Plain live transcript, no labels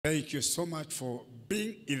Thank you so much for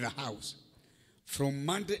being in the house. From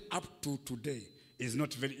Monday up to today is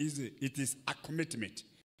not very easy. It is a commitment.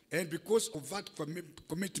 And because of that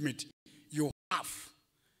commitment you have,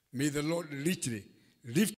 may the Lord literally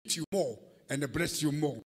lift you more and bless you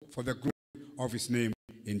more for the glory of his name,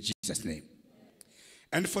 in Jesus' name.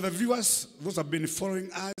 And for the viewers, those have been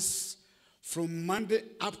following us from Monday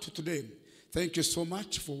up to today, thank you so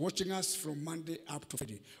much for watching us from Monday up to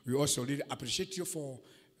Friday. We also really appreciate you for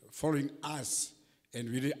following us, and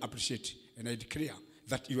we really appreciate, and I declare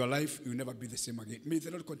that your life will never be the same again. May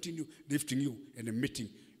the Lord continue lifting you and meeting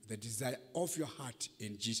the desire of your heart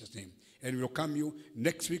in Jesus' name. And we welcome you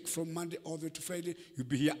next week from Monday all the way to Friday. You'll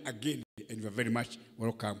be here again, and you are very much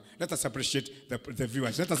welcome. Let us appreciate the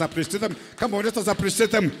viewers. Let us appreciate them. Come on, let us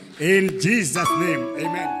appreciate them in Jesus' name.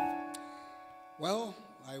 Amen. Well,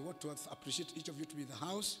 I want to appreciate each of you to be in the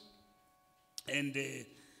house. And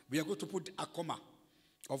we are going to put a comma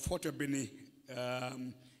of what we've been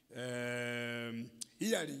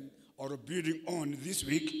hearing or building on this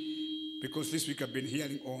week, because this week I've been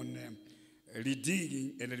hearing on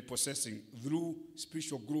redeeming and repossessing through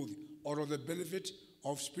spiritual growth, or the benefit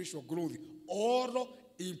of spiritual growth, or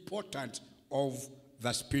important of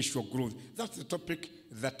the spiritual growth. That's the topic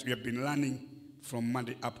that we have been learning from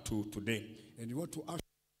Monday up to today. And we want to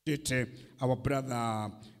appreciate our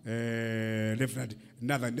brother Reverend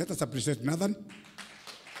Nathan. Let us appreciate Nathan.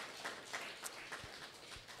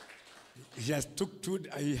 He has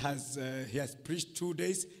preached 2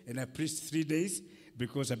 days, and I preached 3 days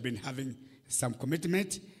because I've been having some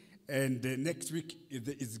commitment. And next week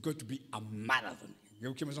is going to be a marathon.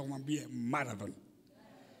 Marathon.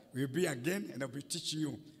 We'll be again, and I'll be teaching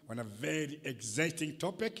you on a very exciting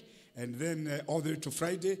topic. And then all the way to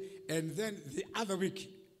Friday, and then the other week,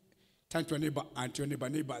 turn to a neighbor and to your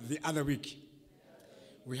neighbor. The other week,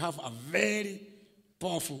 we have a very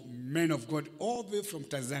powerful man of God all the way from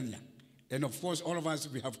Tanzania. And of course, all of us,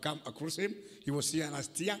 we have come across him. He was here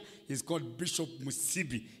last year. He's called Bishop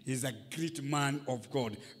Musibi. He's a great man of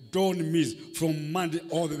God. Don't miss from Monday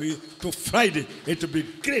all the way to Friday. It will be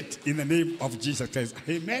great in the name of Jesus Christ.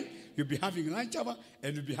 Amen. You'll be having lunch hour,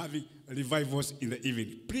 and you'll be having revivals in the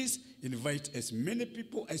evening. Please invite as many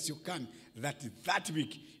people as you can. That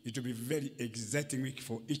week, it will be a very exciting week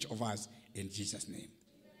for each of us in Jesus' name.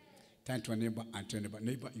 Turn to a neighbor and to a neighbor.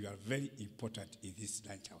 Neighbor, you are very important in this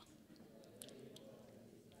lunch hour.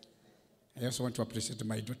 I also want to appreciate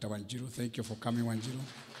my daughter, Wanjiru. Thank you for coming, Wanjiru.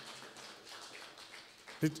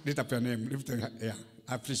 Lift up your name. Lift up her.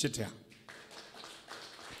 I appreciate her.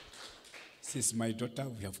 She's my daughter.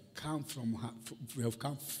 We have come from her. We have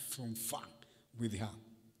come from far with her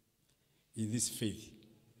in this faith,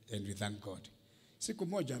 and we thank God. Siku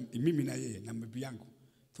moja mimi na yeye na bibi yangu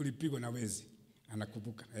tulipigwa na wezi,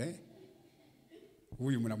 anakumbuka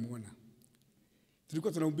huyu mnamuona.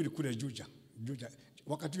 Tulikuwa tunahubiri kule Juja.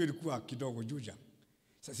 Wakati huo ilikuwa kidogo Juja.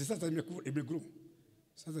 Sasa imegrow.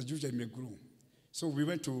 Sasa Juja imegrow. So we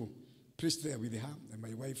went to preach there with her and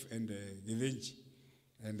my wife and Gilenji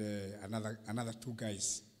and another 2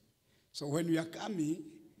 guys. So when we are coming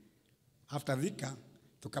after Dhika,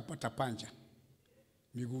 tukapata panja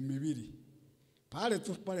miguu miwili pale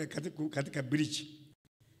tu pale katika bridge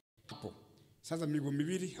hapo. Sasa miguu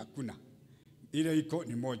miwili hakuna, ile iko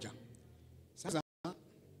ni moja. Sasa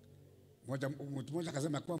mtu mmoja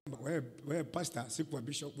akasema kwamba wewe pastor, siku wa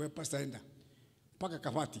bishop, wewe pastor enda mpaka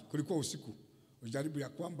Kafati. Kulikuwa usiku, ujaribu ya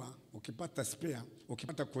kwamba ukipata spare,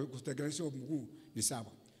 ukipata kutengeneza mguu ni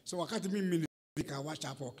sawa. So wakati mimi nikawacha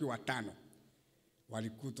hapo wakiwa 5,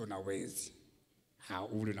 walikutwa na wezi.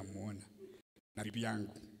 Ule namuona na bibi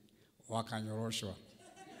yangu, wakanyoroshwa,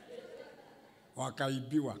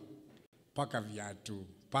 wakaibiwa, paka viatu,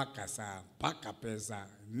 paka saa, paka pesa,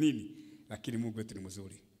 nini. Lakini Mungu wetu ni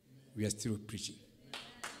mzuri. We are still preaching.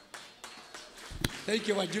 Thank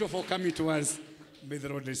you, Wajiro, for coming to us. May the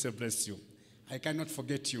Lord bless you. I cannot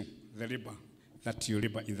forget you, the labor that you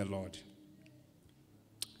labor in the Lord.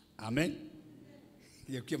 Amen.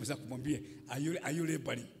 Are you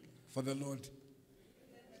laboring for the Lord?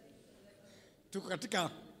 Tuko katika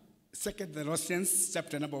 2 Thessalonians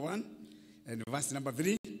chapter number 1 and verse number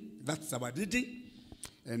 3. That's our reading.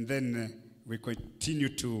 And then we continue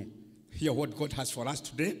to hear what God has for us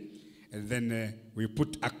today. And then we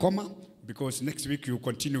put a comma, because next week we will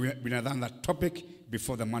continue with another topic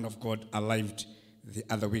before the man of God arrived the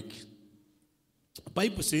other week. The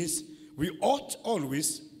Bible says we ought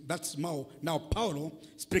always, that's now Paulo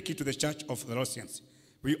speaking to the church of the Thessalonians.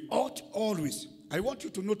 We ought always, I want you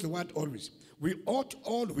to note the word always. We ought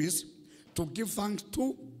always to give thanks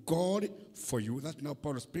to God for you. That's now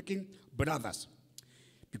Paulo speaking, brothers,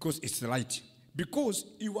 because it's right. Because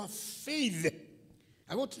your faith,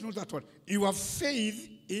 I want to know that one. Your faith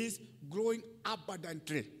is growing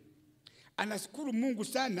abundantly. Anashukuru Mungu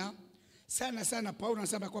sana, sana sana. Paulo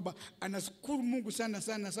anasema kwamba anashukuru Mungu sana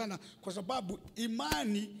sana sana kwa sababu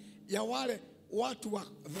imani ya wale watu wa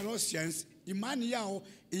Thessalonians, imani yao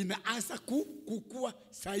inaanza kukua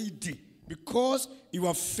zaidi. Because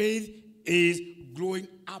your faith is growing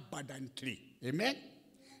abundantly. Amen?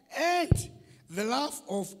 And the love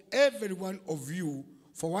of every one of you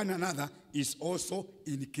for one another is also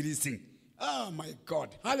increasing. Oh my God.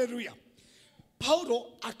 Hallelujah.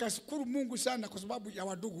 Paulo akashukuru Mungu sana kwa sababu ya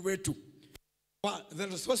wadugu wetu wa the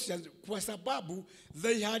Repossessing, kwa sababu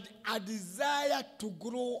they had a desire to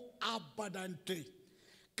grow abundantly.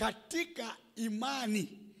 Katika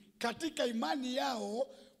imani yao,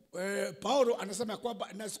 Paulo anasema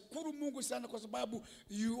kwamba nashukuru Mungu sana kwa sababu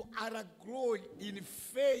you are growing in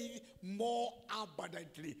faith more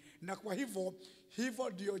abundantly. Na kwa hivyo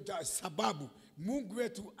ndio sababu Mungu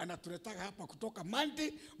wetu anatuletaka hapa kutoka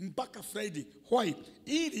Monday mpaka Friday. Why?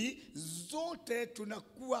 Ili zote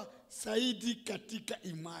tunakuwa zaidi katika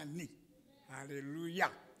imani.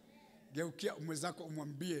 Hallelujah. Geukia mwenzako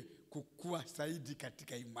umwambie kukua zaidi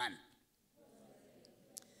katika imani.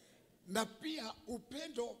 Na pia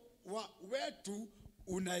upendo wetu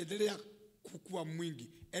unaendelea kukua mwingi.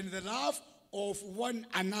 And the love of one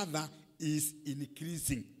another is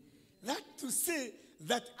increasing. That to say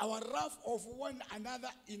that our love of one another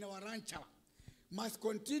in our ranch must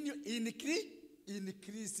continue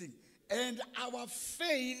increasing. And our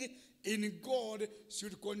faith in God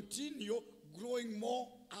should continue growing more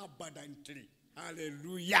abundantly.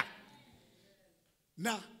 Hallelujah.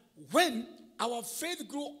 Now, when our faith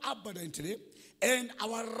grows abundantly and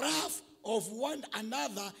our love of one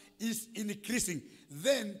another is increasing,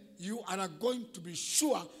 then you are going to be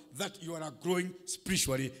sure that you are growing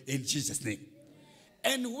spiritually in Jesus' name.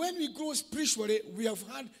 And when we grow spiritually, we have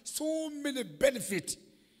had so many benefits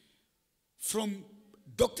from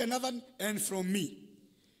Dr. Nathan and from me.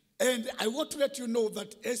 And I want to let you know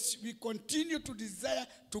that as we continue to desire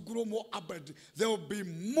to grow more abundant, there will be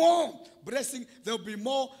more blessing, there will be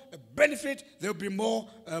more benefit, there will be more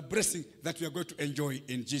blessing that we are going to enjoy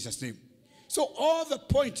in Jesus' name. So all the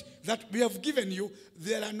points that we have given you,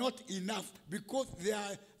 they are not enough because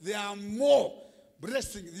there are more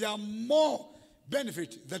blessing, there are more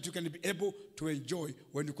benefit that you can be able to enjoy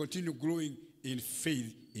when you continue growing in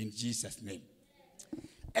faith in Jesus' name.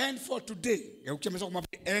 And for today, the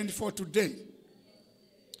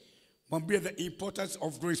importance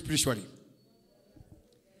of growing spiritually.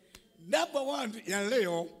 Number one, in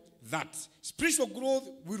Leo, that spiritual growth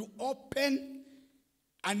will open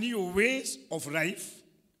a new ways of life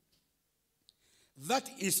that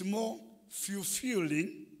is more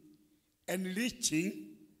fulfilling, enriching,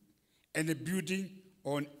 and building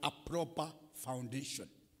on a proper foundation.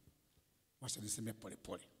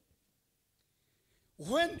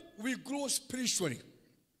 When we grow spiritually,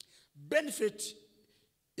 benefit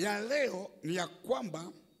ya leo ni ya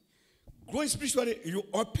kwamba growing spiritually, you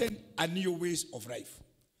open a new ways of life.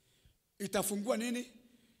 Itafungua nini?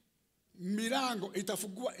 Milango,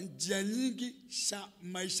 itafungua njia nyingi za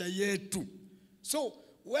maisha yetu. So,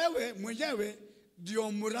 wewe mwenyewe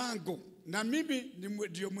ndio mlango na mimi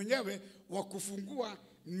ndio mwenyewe wa kufungua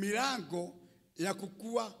milango ya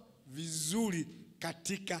kukua vizuri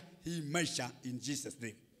katika hii maisha in Jesus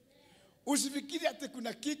name. Usifikiri ati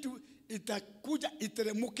kuna kitu itakuja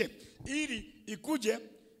iteremuke ili ikuje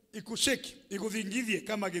ikusheki, ikuvingidhie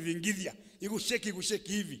kama givingidhia,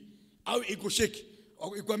 ikusheki hivi au ikusheki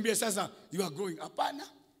ikwambie sasa you are growing. Hapana,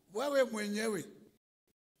 wewe mwenyewe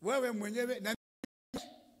na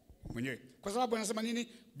mwenyewe. Kwa sababu anasema nini?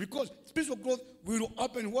 Because spiritual growth will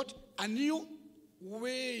open what? A new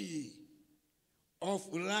way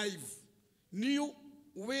of life. New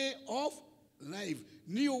way of life.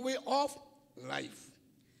 New way of life.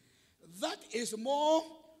 That is more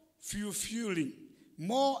fulfilling,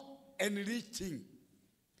 more enriching,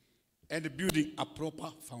 and building a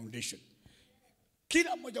proper foundation.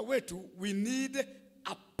 Kila mmoja wetu, we need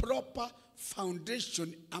a proper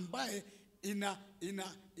foundation ambaye ina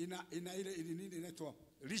inaitwa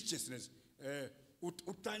richness,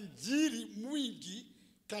 utajiri mwingi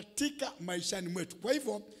katika maishani mwetu. Kwa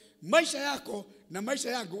hivyo maisha yako na maisha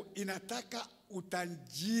yangu inataka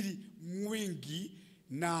utajiri mwingi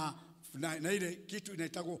na ile kitu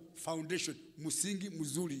inaitwa foundation, msingi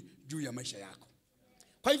mzuri juu ya maisha yako.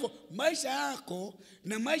 Kwa hivyo maisha yako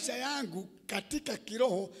na maisha yangu katika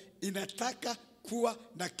kiroho inataka kuwa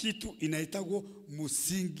na kitu inaitwa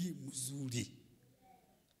msingi mzuri.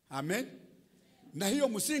 Amen. Na hiyo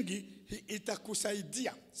msingi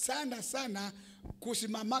itakusaidia sana sana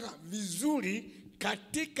kusimama vizuri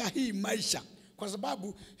katika hii maisha. Kwa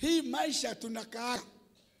sababu hii maisha tunakaa,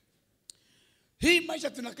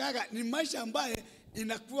 ni maisha ambaye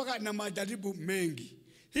inakuwa na majaribu mengi.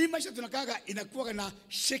 Hii maisha tunakaa inakuwa na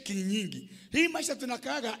shaking nyingi. Hii maisha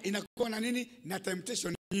tunakaa inakuwa na nini? Na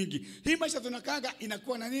temptation nyingi. Hii maisha tunakaa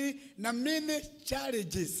inakuwa na nini? Na many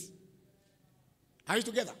challenges. Are you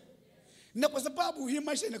together? Na kwa sababu hii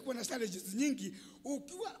maisha inakuwa na challenges nyingi,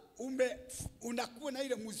 ukiwa unakuwa na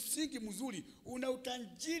ile msingi mzuri, una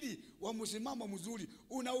utajiri wa msimamo mzuri,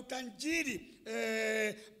 una utajiri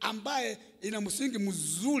ambaye ina msingi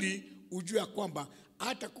mzuri, ujue kwamba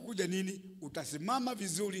hata kukuja nini utasimama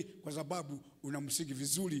vizuri, kwa sababu una msingi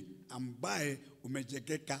vizuri ambaye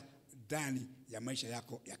umejengeka ndani ya maisha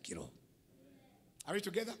yako ya kiroho. Are we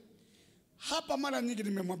together? Hapa mara nyingi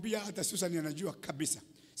nimemwambia, hata Susan anajua kabisa,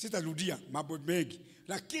 sitarudia mambo mengi,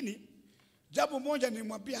 lakini jambo moja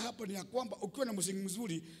nimwambia hapo ni ya kwamba ukiwa na msingi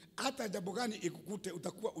mzuri, hata jambo gani ikukute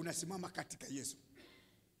utakuwa unasimama katika Yesu.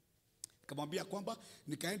 Nikamwambia kwamba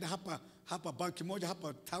nikaenda hapa banki moja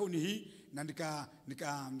hapa town hii, na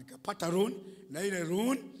nikapata loan, na ile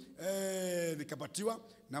loan nikapatiwa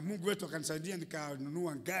na Mungu wetu akanisaidia,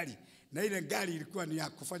 nikanunua gari, na ile gari ilikuwa ni ya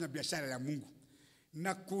kufanya biashara ya Mungu.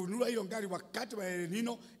 Na kununua hiyo gari wakati wa El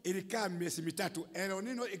Nino ilikaa miezi 3. El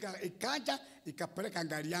Nino ikaja ikapeleka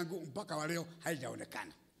gari yangu mpaka wa leo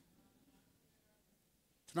haijaonekana.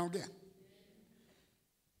 Tunaongea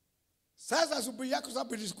sasa asubuhi yake,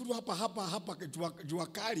 sababu nilikuru hapa jua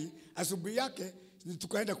kali, asubuhi yake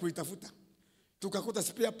tukaenda kuitafuta. Tukakuta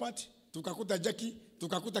spare part, tukakuta jaki,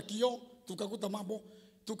 tukakuta kioo, tukakuta mambo,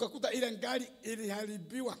 tukakuta ile gari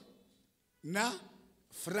iliharibiwa na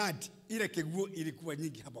flood. Ile keguo ilikuwa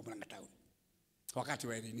nyingi hapa Murang'a town wakati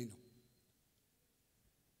wa El Nino.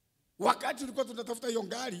 Wakati tulikuwa tunatafuta hiyo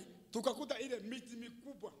gari, tukakuta ile miti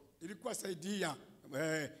mikubwa ilikuwa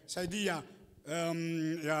saidia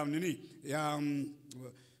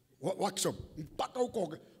workshop mpaka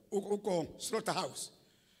huko slaughterhouse.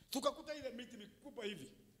 Tukakuta ile miti mikubwa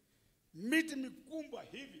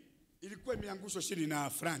hivi ilikuwa imeangushwa chini na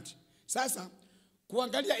front. Sasa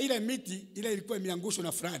kuangalia ile miti ile ilikuwa imeangushwa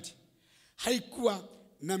na front, haikuwa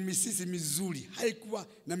na misisi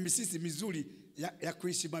mizuri, ya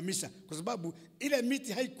kuisimamisha, kwa sababu ile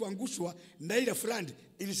miti haikuangushwa na ile front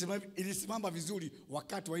ilisimama vizuri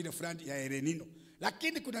wakati wa ile front ya El Nino.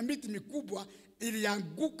 Lakini kuna miti mikubwa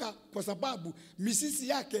ilianguka kwa sababu misisi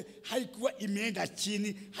yake haikuwa imeenda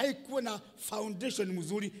chini, haikuwa na foundation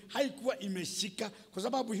mzuri, haikuwa imeshika, kwa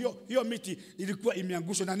sababu hiyo miti ilikuwa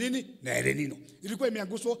imeangushwa na nini? Na El Nino. Ilikuwa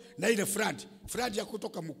imeangushwa na ile front ya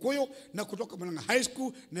kutoka Mukoyo na kutoka Murang'a High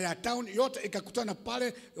School na ya town yote ikakutana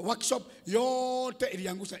pale workshop, yote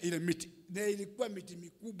iliangusha ile miti. Na ilikuwa miti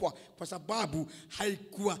mikubwa kwa sababu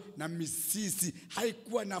haikuwa na misisi,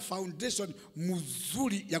 haikuwa na foundation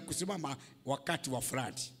mzuri ya kusimama wakati wa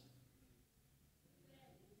flood.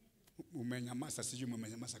 Umenyamaza, sijui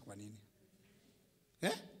umenyamaza kwa nini?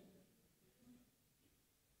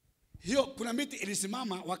 Hiyo kuna miti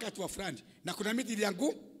ilisimama wakati wa flood na kuna miti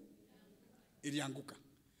ilianguka.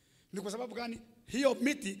 Ni kwa sababu gani? Hiyo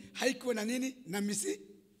miti haikuwa na nini? Na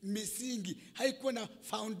misingi, haikuwa na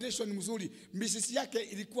foundation mzuri. Misisi yake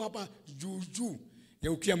ilikuwa hapa juu.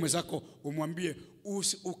 Geukia mwenzako umwambie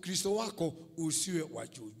Ukristo wako usiwe wa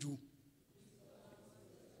juu.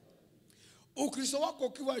 Ukristo wako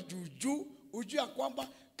ukiwa juu, ujue kwamba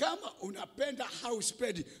kama unapenda house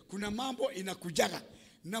spend, kuna mambo inakujaga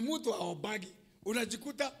na mtu haobagi,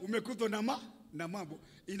 unajikuta umekutwa na mambo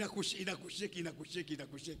inakusheki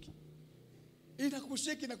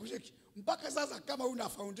mpaka sasa. Kama una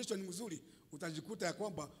foundation mzuri, utajikuta ya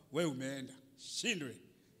kwamba wewe umeenda shindwe.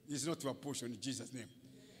 Is not your portion in Jesus name.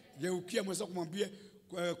 Geukia mwenzako kumwambie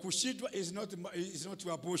kushindwa is not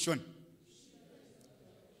your portion.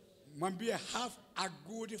 Mwambie have a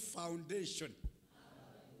good foundation.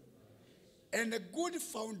 And a good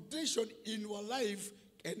foundation in your life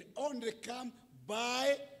can only come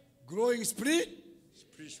by growing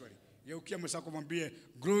spiritually. Geukia mwenzako mwambie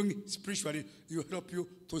growing spiritually will help you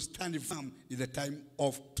to stand firm in the time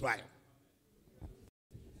of trial.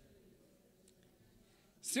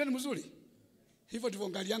 Sio ni mzuri? Hivyo ndivyo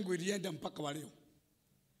gari yangu ilienda mpaka wa leo.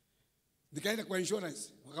 Nikaenda kwa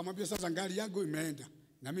insurance, wakamwambia sasa gari yangu imeenda.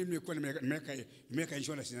 Na mimi nilikuwa nimeweka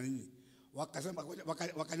insurance na nini. Wakasema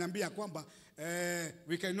wakaniambia kwamba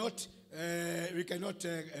we cannot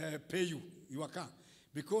pay you your car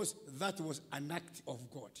because that was an act of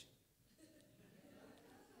God.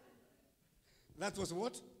 That was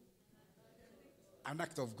what? An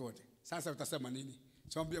act of God. Sasa utasema nini?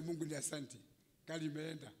 Tuambie Mungu ni asante. gari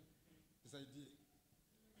imeenda. Nisaidie.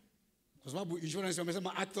 Kwa sababu insurance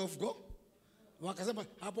wamesema act of God. Wakasema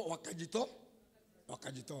hapo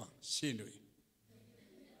wakajitoa. Shindwe.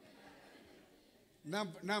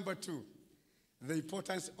 Number 2. The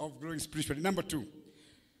importance of growing spiritually. Number 2.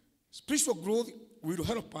 Spiritual growth will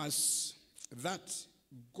help us that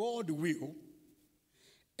God will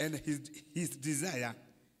and his desire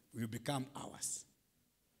will become ours.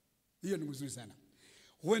 Hiyo ni mzuri sana.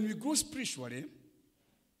 When we grow spiritually,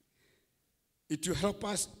 it will help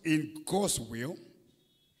us in God's will,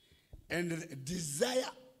 and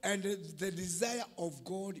the desire of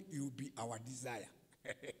God will be our desire.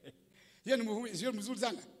 Hiyo ni mzuri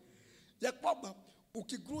sana. Ya kwamba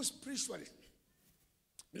ukigrow spiritually,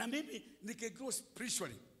 na mimi nikigrow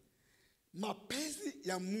spiritually, mapenzi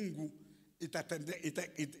ya Mungu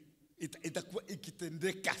itakuwa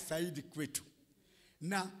ikitendeka zaidi kwetu.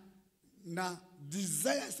 Na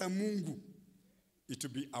desire za Mungu, it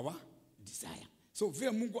will be our desire. So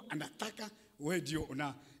vile Mungu anataka, wewe ndio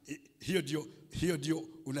hiyo ndio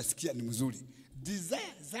unasikia ni mzuri.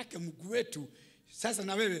 Desire zake Mungu wetu, sasa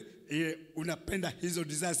na wewe unapenda hizo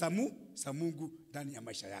desire za Mungu ndani ya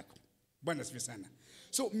maisha yako. Bwana asifiwe sana.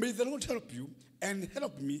 So may the Lord help you and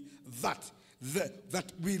help me that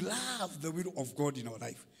we love the will of God in our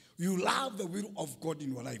life. You love the will of God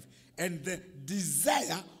in your life. And the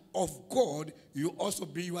desire of God will also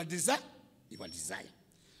be your desire. Your desire.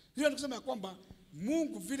 Hiyo ni kusema kwamba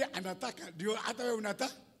Mungu vile anataka ndio hata wewe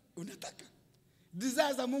unataka.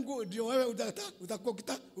 Desire za Mungu ndio wewe utakuwa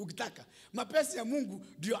ukitaka. Mapenzi ya Mungu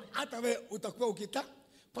ndio hata wewe utakuwa ukitaka.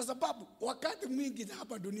 Kwa sababu wakati mwingi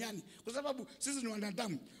hapa duniani, kwa sababu sisi ni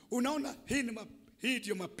wanadamu, unaona hii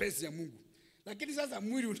ndio mapenzi ya Mungu. Lakini sasa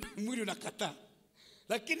mwili unakataa.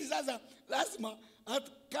 Lakini sasa lazima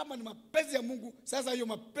hata kama ni mapenzi ya Mungu, sasa hiyo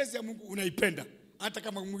mapenzi ya Mungu unaipenda hata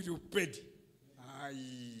kama mwili upendi.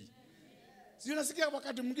 Si unasikia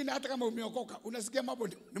wakati mwingine hata kama umeokoka, unasikia mambo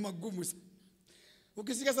ni magumu sana.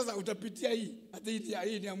 Ukisikia sasa utapitia hii, hata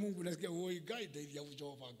hii ni ya Mungu, unasikia oi guide ya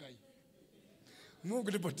Jehova guide.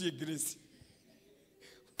 Mungu nipatie grace.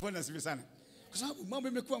 Bwana asifiwe sana. Kwa sababu mambo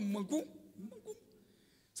yamekuwa magumu.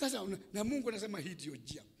 Sasa na Mungu anasema hii ndio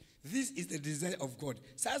njia. This is the desire of God.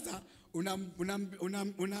 Sasa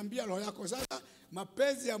unaambia roho yako sasa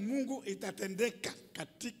mapenzi ya Mungu itatendeka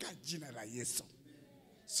katika jina la Yesu.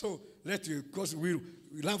 So let you because we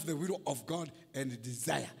love the will of God and the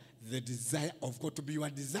desire of God to be your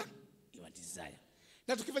desire. Your desire.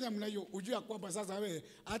 Na tukifanya namna hiyo, ujue kwamba sasa wewe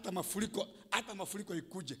hata mafuriko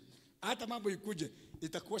ikuje, hata mambo ikuje,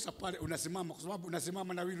 itakuosha pale unasimama, kwa sababu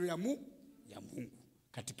unasimama na will ya Mungu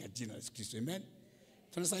katika jina la Yesu Kristo. Amen.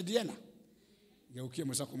 Tunasaidiana. Geukie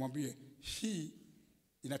mwenzako mwambie hii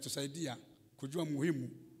inatusaidia kujua muhimu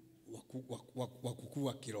wa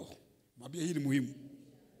kukua kiroho. Mwambie hii ni muhimu.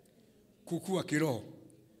 Kukua kiroho.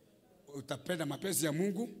 Utapenda mapenzi ya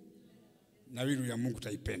Mungu na will ya Mungu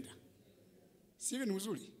utaipenda. Sivyo ni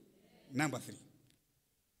mzuri? Number 3.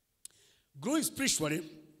 Growing spiritually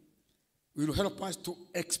will help us to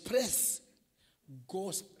express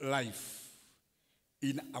God's life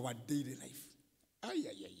in our daily life.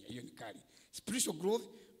 Hiyo ni kali. Spiritual growth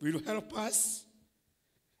will help us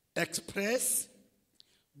express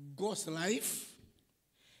God's life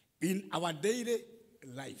in our daily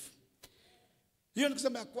life. Hiyo ni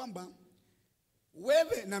kusema kwamba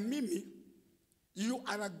wewe na mimi, you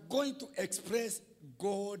are going to express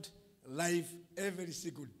God life every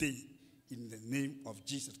single day in the name of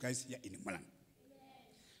Jesus Christ here in Mwana.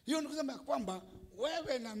 Hiyo ni kusema kwamba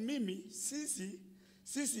wewe na mimi sisi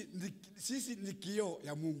ni kioo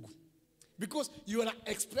ya Mungu. Because you are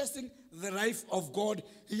expressing the life of God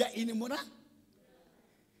here in Mwana.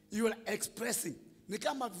 You are expressing. Ni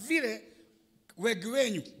kama vile wengi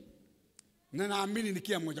wenyu, na naamini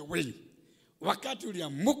nikia mmoja wenyu, wakati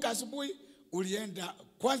uliamuka asubuhi, ulienda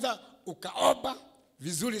kwanza ukaomba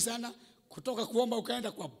vizuri sana, kutoka kuomba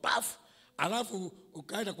ukaenda kwa bafu, alafu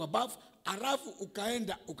ukaenda kwa bafu, alafu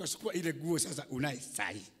ukaenda ukachukua ile nguo sasa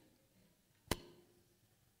unaisai.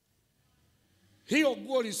 Hiyo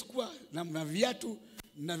nguo ulichukua na viatu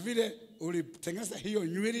na vile ulitengeneza hiyo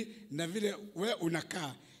nywele na vile wewe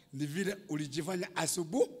unakaa, ni vile ulijifanya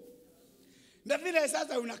asubuhi. Na vile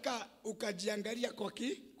sasa unakaa ukajiangalia kwa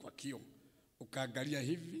kioo. Ukaangalia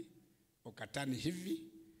hivi, ukatani hivi,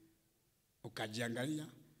 ukajiangalia.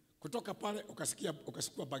 Kutoka pale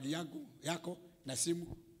ukachukua bagi yako na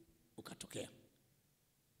simu ukatokea.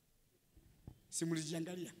 Simu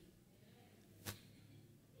ulijiangalia.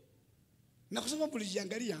 Na kwa sababu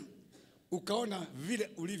ulijiangalia ukaona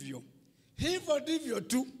vile ulivyo, hivyo ndivyo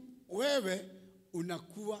tu wewe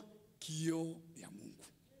unakuwa kioo ya Mungu.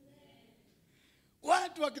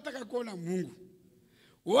 watu wakitaka kuona Mungu,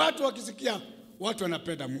 watu wakisikia watu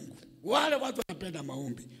wanapenda Mungu, wale watu wanapenda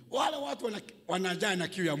maombi, wale watu wanajaa na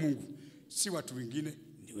kiu ya Mungu, si watu wengine,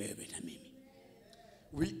 ni wewe na mimi.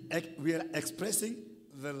 We are expressing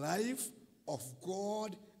the life of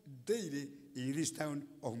God daily in this town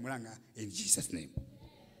of Murang'a in Jesus' name.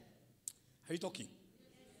 Are you talking?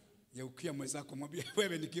 Yaukia mwenzako mwambie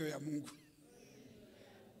wewe ni kiu ya Mungu.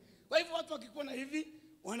 Kwa hivyo watu wakikuona hivi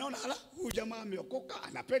wanaona huyu jamaa ameokoka,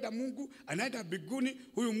 anapenda Mungu, anaenda mbinguni,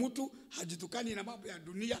 huyu mtu hajitukani na mambo ya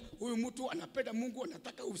dunia, huyu mtu anapenda Mungu,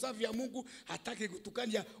 anataka usafi ya Mungu, hataki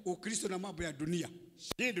kutukania Ukristo na mambo ya dunia.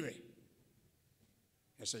 Shidwe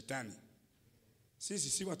ya shetani. Sisi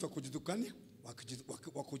si watu wa kujitukania,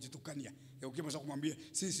 wa kujitukania. Ukimweza kumwambia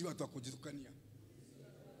sisi si watu wa kujitukania.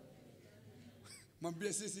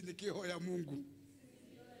 Mwambie sisi ni kiho ya Mungu.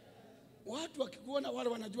 Watu wakikuona wale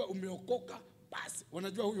wanajua umeokoka, basi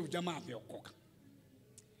wanajua huyu jamaa ameokoka.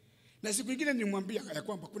 Na siku nyingine nimwambia ya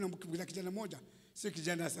kwamba kuna kijana mmoja, si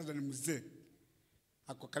kijana sasa, ni mzee.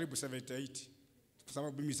 Ako karibu 78. Kwa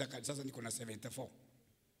sababu mimi sasa niko na 74.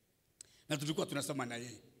 Na tulikuwa tunasoma na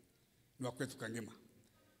yeye. Ni wa kwetu Kangema.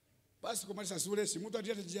 Basi kumaliza shule si mtu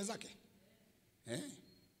alienda njia zake.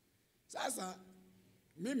 Sasa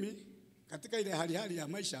mimi katika ile hali ya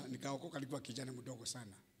maisha nikaokoka, nilikuwa kijana mdogo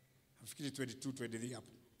sana. Nafikiri 22, 23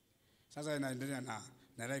 hapo. Sasa naendelea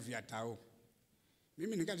na life ya tao.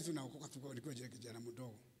 Mimi ningali tu naokoka, nilikuwa kijana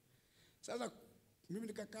mdogo. Sasa mimi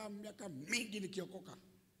nikakaa miaka mingi nikiokoka.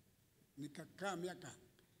 Nikakaa miaka.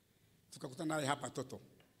 Tukakutana naye hapa Toto.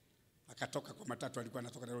 Akatoka kwa matatu, alikuwa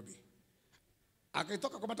anatoka Nairobi.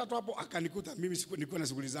 Akatoka kwa matatu hapo akanikuta mimi nilikuwa na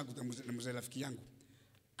shughuli zangu na mzee rafiki yangu.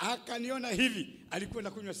 Akaniona hivi, alikuwa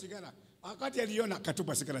anakunywa sigara. Wakati aliona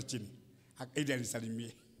akatupa sigara chini. Ili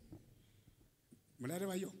anisalimie.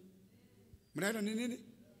 Mnaelewa hiyo? Mnaelewa ni nini?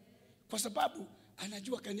 Kwa sababu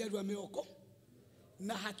anajua kaniaru ameoko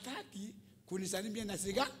na hataki kunisalimia na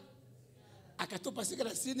sigara. Akatupa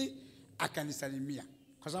sigara chini akanisalimia.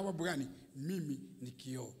 Kwa sababu gani? Mimi ni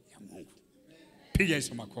kioo ya Mungu. Piga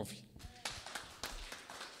Yesu makofi.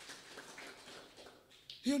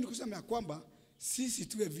 Hiyo ni kusema ya kwamba sisi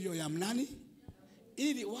tuwe vioo ya mnani,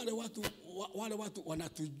 ili wale watu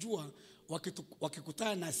wanatujua,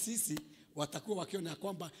 wakikutana na sisi watakuwa wakiona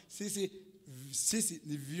kwamba sisi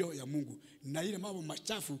ni vioo ya Mungu, na ile mambo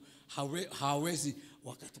machafu hawezi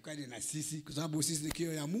wakatukane na sisi, kwa sababu sisi ni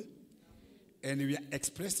kioo ya Mungu. And we are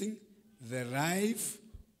expressing the life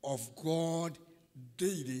of God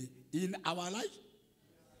daily in our life.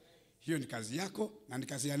 Hiyo ni kazi yako na ni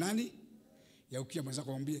kazi ya nani? Ya ukia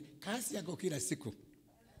mwenzako mwambie kazi yako kila siku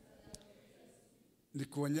ni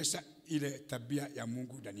kuonyesha ile tabia ya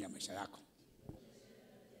Mungu ndani ya maisha yako.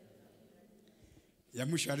 Ya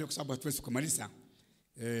mwisho leo, kwa sababu hatuwezi kumaliza,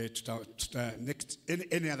 tuta next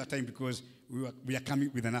any other time, because we are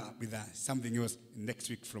coming with something else next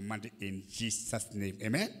week from Monday in Jesus name.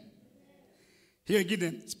 Amen. Here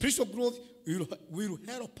again, spiritual growth will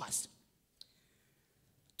help us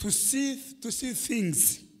to see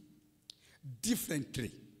things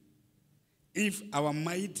differently if our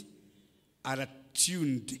mind are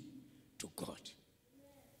attuned to God.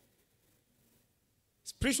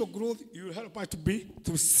 Spiritual growth will help us to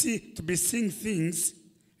be seeing things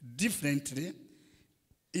differently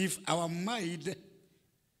if our mind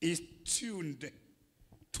is tuned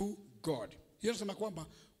to God. Hiyo nasema kwamba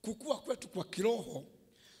kukua kwetu kwa kiroho,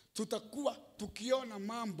 tutakuwa tukiona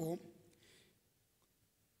mambo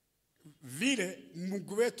vile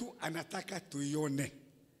Mungu wetu anataka tuione.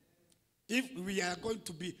 If we are going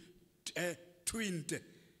to be twinned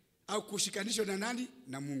au kushikanishwa na nani?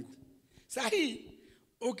 Na Mungu. Sahi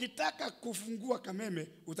ukitaka kufungua kameme,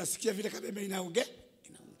 utasikia vile kameme inaongea.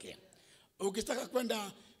 Ukitaka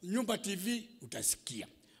kwenda nyumba TV utasikia.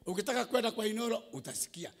 Ukitaka kwenda kwa Inoro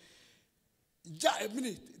utasikia.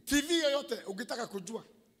 TV yoyote ukitaka kujua,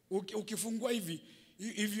 ukifungua hivi,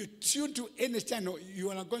 if you tune to any channel,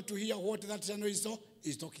 you are going to hear what that channel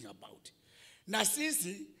is talking about. Na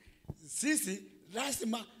sisi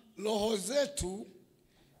lazima roho zetu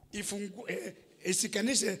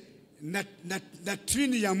isikanishe na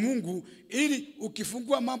twini ya Mungu, ili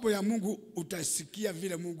ukifungua mambo ya Mungu utasikia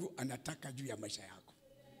vile Mungu anataka juu ya maisha yako.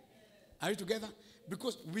 Are you together?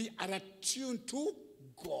 Because we are attuned to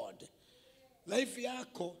God. Life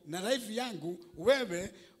yako na life yangu,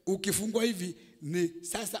 wewe ukifungua hivi, ni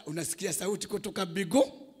sasa unasikia sauti kutoka mbingu.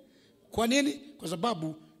 Kwa nini? Kwa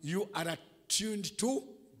sababu you are attuned to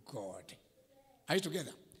God. Are you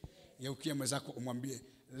together? Yaukia mwenzako umwambie,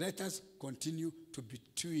 let us continue to be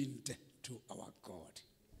tuned to our God.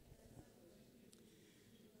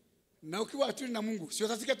 Na ukiwa attuned na Mungu, sio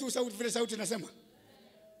utasikia tu sauti vile sauti inasema.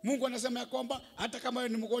 Mungu anasema ya kwamba hata kama wewe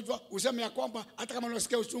ni mgonjwa, useme ya kwamba hata kama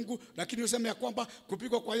unasikia uchungu, lakini useme ya kwamba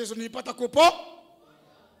kupigwa kwa Yesu nilipata kupo.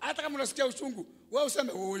 Hata kama unasikia uchungu, wewe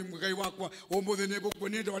useme mgai wako omothe nego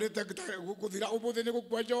kwenendo waleta kuthira omothe nego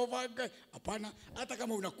kwa Jehova. Hapana, hata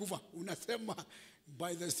kama unakufa unasema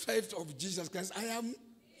by the stripes of Jesus Christ I am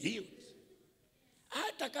healed.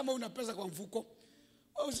 Hata kama una pesa kwa mfuko,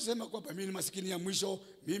 wewe usiseme kwamba mimi ni maskini ya mwisho,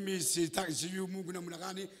 mimi sitaki Mungu namna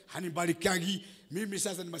gani hanibarikiagi, mimi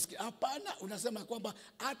sasa ni maskini. Hapana, unasema kwamba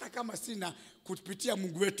hata kama sina, kupitia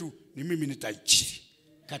Mungu wetu ni mimi ni tajiri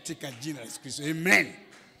katika jina la Yesu Kristo. Amen.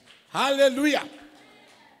 Hallelujah.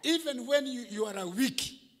 Even when you are weak,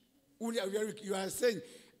 you are saying,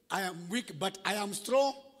 I am weak, but I am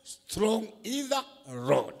strong. Strong in the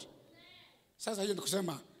Lord. Sasa hiyo ndio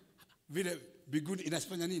kusema vile biguni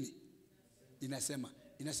inafanya nini?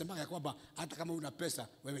 Inasema ya kwamba hata kama una pesa,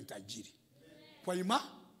 wewe ni tajiri. Kwa imani.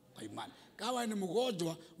 Kama ni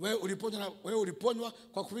mgonjwa, wewe uliponywa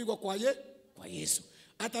kwa kupigwa kwa Yesu.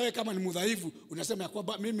 Hata wewe kama ni mdhaifu, unasema ya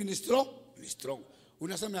kwamba mimi ni strong.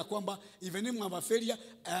 Unasema ya kwamba even if I'm a failure,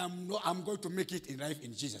 I'm going to make it in life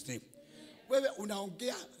in Jesus name. Wewe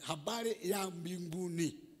unaongea habari ya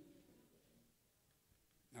mbinguni.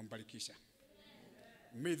 Nambarikisha.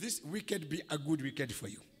 May this weekend be a good weekend for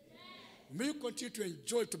you. May you continue to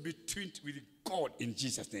enjoy to be twinned with God in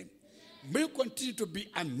Jesus name. May you continue to be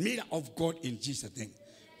a mirror of God in Jesus name.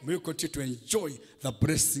 May you continue to enjoy the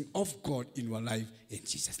blessing of God in your life in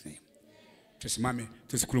Jesus name. Tusimame,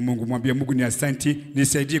 tushukuru Mungu, mwambie Mungu ni asante,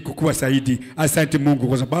 nisaidie kukua zaidi. Asante Mungu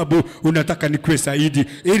kwa sababu unataka nikue zaidi,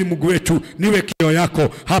 ili Mungu wetu niwe kioo yako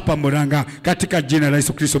hapa Murang'a, katika jina la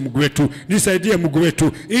Yesu Kristo. Mungu wetu nisaidie, Mungu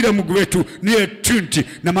wetu, ili Mungu wetu niwe tunti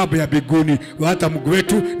na mambo ya biguni. Hata Mungu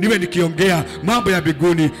wetu niwe nikiongea mambo ya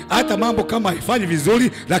biguni, hata mambo kama haifanyi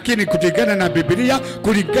vizuri, lakini kulingana na Biblia,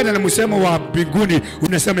 kulingana na msemo wa biguni,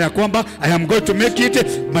 unasema ya kwamba I am going to make it,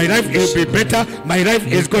 my life will be better, my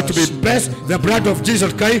life is going to be best. The blood of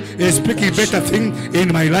Jesus Christ is speaking better thing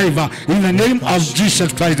in my life. In the name of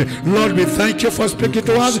Jesus Christ, Lord, we thank you for speaking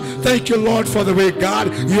to us. Thank you, Lord, for the way,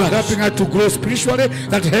 God, you are helping us to grow spiritually.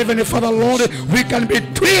 That Heavenly Father, Lord, we can be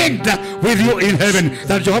twinned with you in heaven.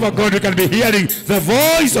 That Jehovah God, we can be hearing the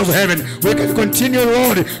voice of heaven. We can continue,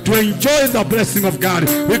 Lord, to enjoy the blessing of God.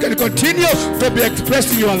 We can continue to be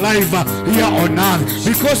expressing your life here on earth,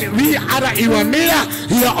 because we are your mirror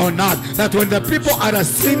here on earth. That when the people are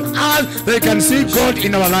seeing us, they can see God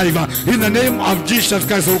in our life. In the name of Jesus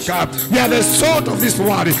Christ, oh God, we are the salt of this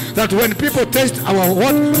world. That when people taste our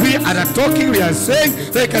what we are talking, we are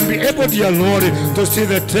saying, they can be able, dear Lord, to see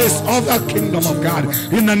the taste of the kingdom of God.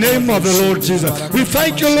 In the name of the Lord Jesus, we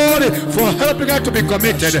thank you, Lord, for helping us to be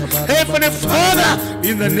committed. Heavenly Father,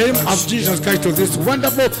 in the name of Jesus Christ, to this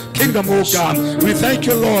wonderful kingdom, oh God, we thank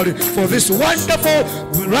you, Lord, for this wonderful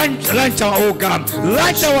lunch, oh God,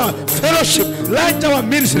 lunch our fellowship, lunch our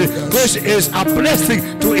ministry, which is a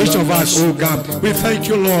blessing to each of us, oh God. We thank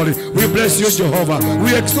you, Lord. We bless you, Jehovah.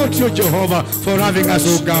 We exalt you, Jehovah, for having us,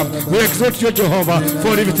 oh God. We exalt you, Jehovah,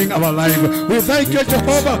 for lifting our life. We thank you,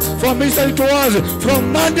 Jehovah, for ministering to us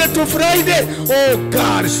from Monday to Friday. Oh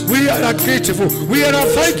God, we are grateful. We are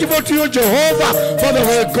thankful to you, Jehovah, for the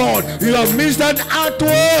way, God, you have ministered to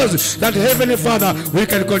us. That Heavenly Father, we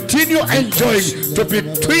can continue enjoying to be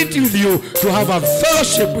twinned with you, to have a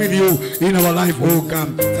fellowship with you in our life, oh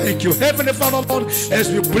God. Thank you, Heavenly Father, Lord,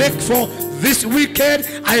 as we break for this weekend.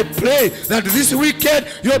 I pray that this weekend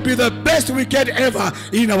you'll be the best weekend ever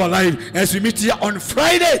in our life. As we meet here on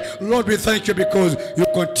Friday, Lord, we thank you because you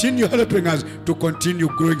continue helping us to continue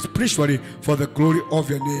growing spiritually for the glory of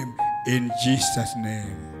your name. In Jesus'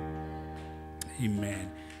 name,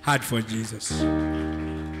 amen. Hard for Jesus.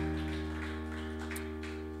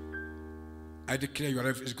 I declare your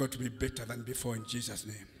life is going to be better than before in Jesus'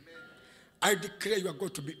 name. I declare you are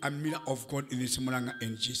going to be a mirror of God in this Murang'a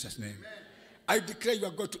in Jesus' name. I declare you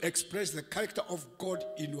are going to express the character of God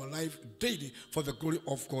in your life daily for the glory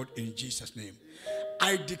of God in Jesus' name.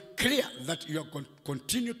 I declare that you are going to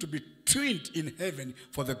continue to be twinned in heaven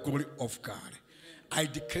for the glory of God. I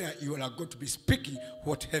declare you are going to be speaking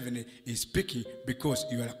what heaven is speaking because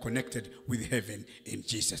you are connected with heaven in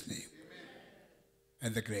Jesus' name.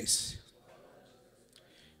 And the grace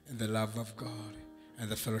and the love of God and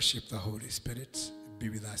the fellowship of the Holy Spirit be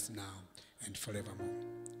with us now and forevermore.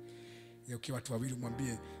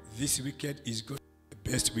 This weekend is going to be the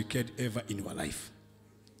best weekend ever in your life.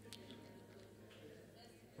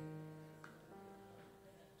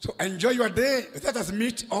 So enjoy your day. Let us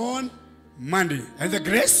meet on Monday. And the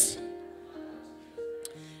grace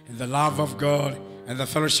and the love of God and the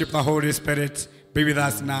fellowship of the Holy Spirit be with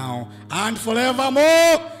us now and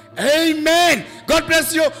forevermore. Amen. God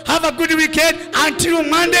bless you. Have a good weekend. Until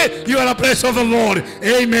Monday, you are a blessed of the Lord.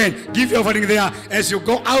 Amen. Give your offering there. As you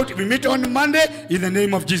go out, we meet on Monday in the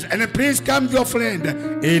name of Jesus. And please come with your friend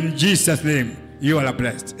in Jesus' name. You are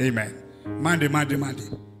blessed. Amen. Monday.